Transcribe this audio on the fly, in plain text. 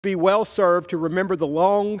Be well served to remember the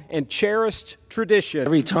long and cherished tradition.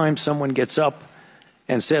 Every time someone gets up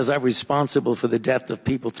and says, I'm responsible for the death of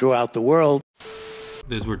people throughout the world.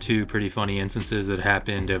 Those were two pretty funny instances that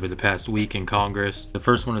happened over the past week in Congress. The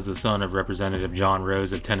first one is the son of Representative John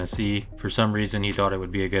Rose of Tennessee. For some reason, he thought it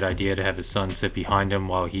would be a good idea to have his son sit behind him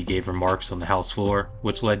while he gave remarks on the House floor,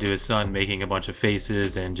 which led to his son making a bunch of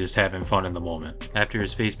faces and just having fun in the moment. After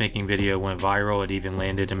his face-making video went viral, it even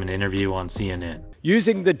landed him an interview on CNN.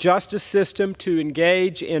 Using the justice system to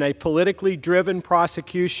engage in a politically driven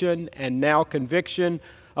prosecution and now conviction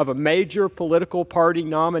of a major political party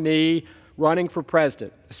nominee running for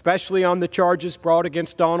president, especially on the charges brought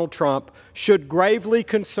against Donald Trump, should gravely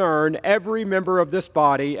concern every member of this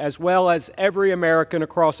body as well as every American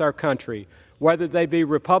across our country, whether they be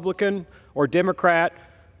Republican or Democrat,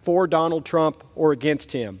 for Donald Trump or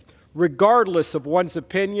against him. Regardless of one's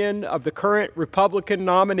opinion of the current Republican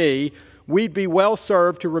nominee, we'd be well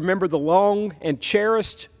served to remember the long and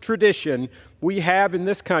cherished tradition we have in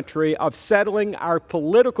this country of settling our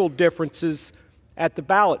political differences at the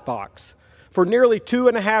ballot box. For nearly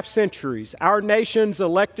 2.5 centuries, our nation's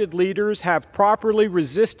elected leaders have properly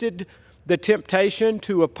resisted the temptation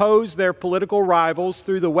to oppose their political rivals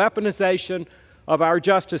through the weaponization of our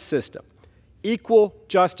justice system. Equal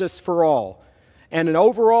justice for all. And an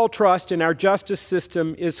overall trust in our justice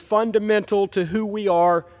system is fundamental to who we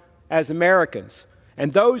are as Americans.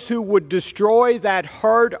 And those who would destroy that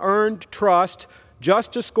hard-earned trust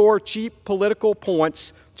just to score cheap political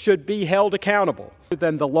points should be held accountable.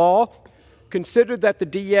 Then the law, consider that the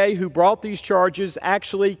DA who brought these charges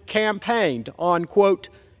actually campaigned on, quote,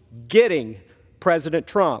 getting President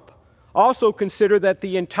Trump. Also consider that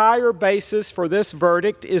the entire basis for this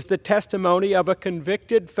verdict is the testimony of a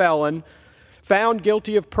convicted felon found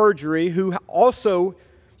guilty of perjury who also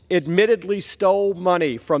admittedly stole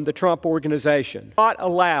money from the Trump organization. Do not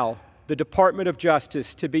allow the Department of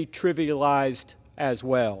Justice to be trivialized as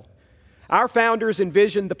well. Our founders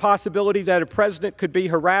envisioned the possibility that a president could be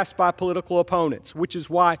harassed by political opponents, which is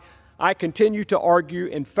why I continue to argue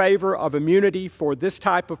in favor of immunity for this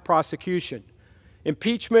type of prosecution.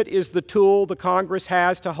 Impeachment is the tool the Congress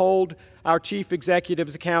has to hold our chief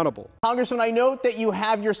executives accountable. Congressman, I note that you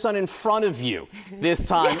have your son in front of you this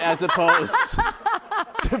time as opposed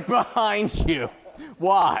to behind you.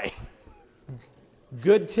 Why?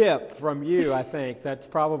 Good tip from you, I think. That's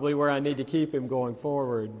probably where I need to keep him going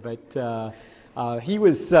forward. But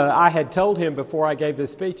I had told him before I gave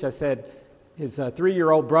this speech, I said, his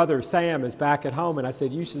 3-year-old brother, Sam, is back at home, and I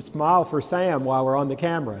said, you should smile for Sam while we're on the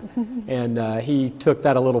camera. And he took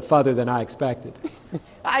that a little further than I expected.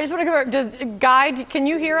 I just want to go, Guy, can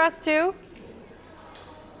you hear us too?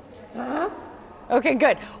 Uh-huh. Okay,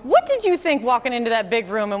 good. What did you think walking into that big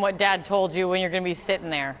room and what Dad told you when you're going to be sitting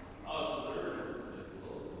there?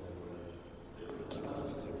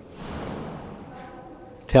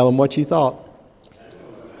 Tell him what you thought.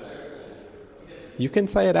 You can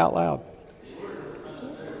say it out loud.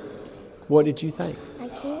 What did you think?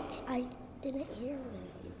 I didn't hear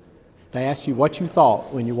them. They asked you what you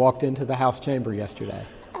thought when you walked into the House chamber yesterday.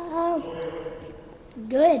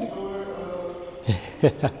 Good.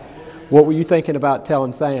 What were you thinking about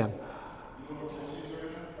telling Sam?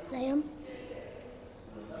 Sam?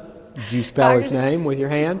 Did you spell his name with your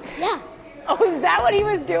hands? Yeah. Oh, is that what he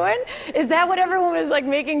was doing? Is that what everyone was like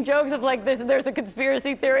making jokes of, like this? There's a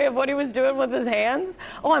conspiracy theory of what he was doing with his hands?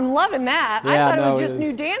 Oh, I'm loving that. Yeah, I thought it was just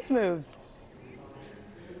new dance moves.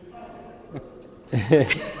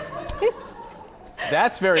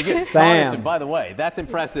 That's very good. Sam. Congressman, by the way, that's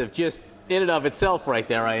impressive just in and of itself right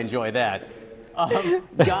there. I enjoy that.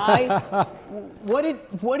 Guy,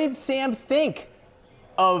 what did Sam think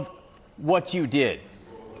of what you did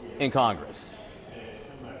in Congress?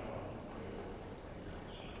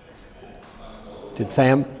 Did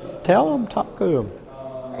Sam tell him, talk to him?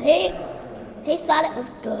 He thought it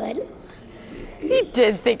was good. He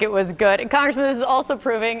did think it was good. And Congressman, this is also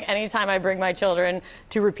proving anytime I bring my children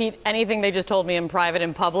to repeat anything they just told me in private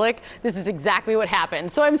in public, this is exactly what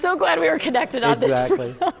happened. So I'm so glad we were connected on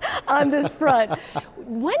this front.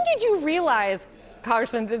 When did you realize,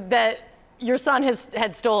 Congressman, that your son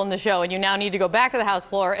had stolen the show and you now need to go back to the House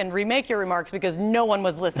floor and remake your remarks because no one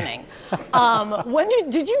was listening? When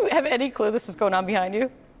did you have any clue this was going on behind you?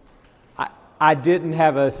 I didn't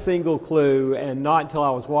have a single clue, and not until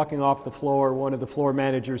I was walking off the floor, one of the floor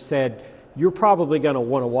managers said, you're probably going to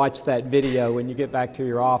want to watch that video when you get back to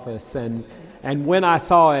your office. And when I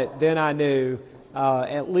saw it, then I knew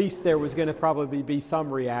at least there was going to probably be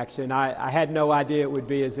some reaction. I had no idea it would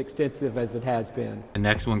be as extensive as it has been. The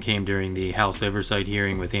next one came during the House Oversight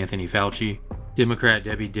hearing with Anthony Fauci. Democrat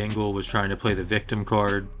Debbie Dingell was trying to play the victim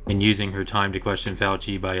card and using her time to question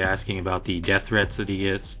Fauci by asking about the death threats that he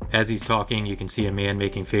gets. As he's talking, you can see a man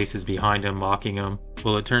making faces behind him, mocking him.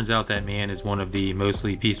 Well, it turns out that man is one of the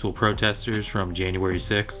mostly peaceful protesters from January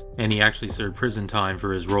 6th, and he actually served prison time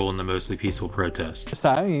for his role in the mostly peaceful protest. This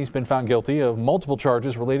time, he's been found guilty of multiple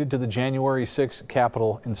charges related to the January 6th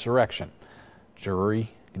Capitol insurrection. Jury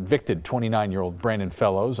convicted 29-year-old Brandon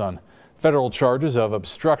Fellows on federal charges of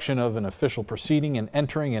obstruction of an official proceeding and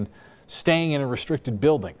entering and staying in a restricted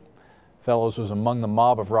building. Fellows was among the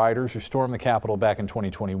mob of rioters who stormed the Capitol back in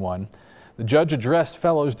 2021. The judge addressed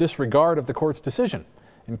Fellows' disregard of the court's decision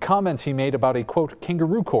and comments he made about a, quote,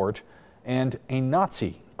 kangaroo court and a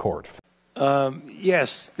Nazi court.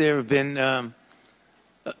 Yes, there have been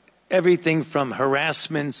everything from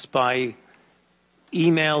harassments by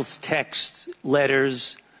emails, texts,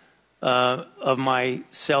 letters of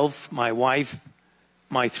myself, my wife,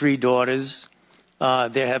 my 3 daughters.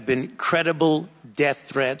 There have been credible death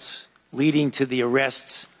threats leading to the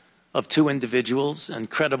arrests of 2 individuals, and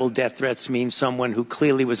credible death threats means someone who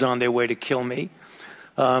clearly was on their way to kill me.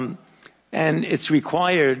 And it's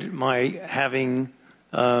required my having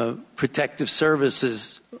protective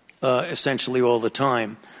services essentially all the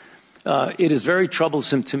time. It is very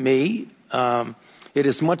troublesome to me. It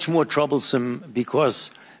is much more troublesome because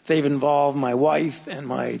they've involved my wife and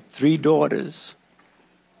my 3 daughters.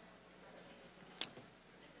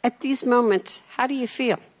 At these moments, how do you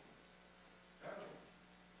feel?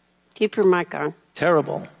 Keep your mic on.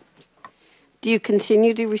 Terrible. Do you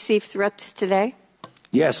continue to receive threats today?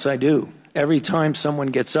 Yes, I do. Every time someone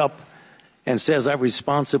gets up and says I'm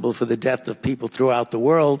responsible for the death of people throughout the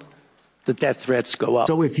world, the death threats go up.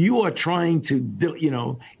 So if you are trying to,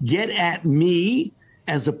 get at me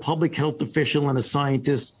as a public health official and a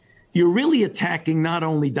scientist, you're really attacking not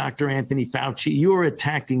only Dr. Anthony Fauci, you're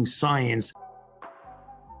attacking science.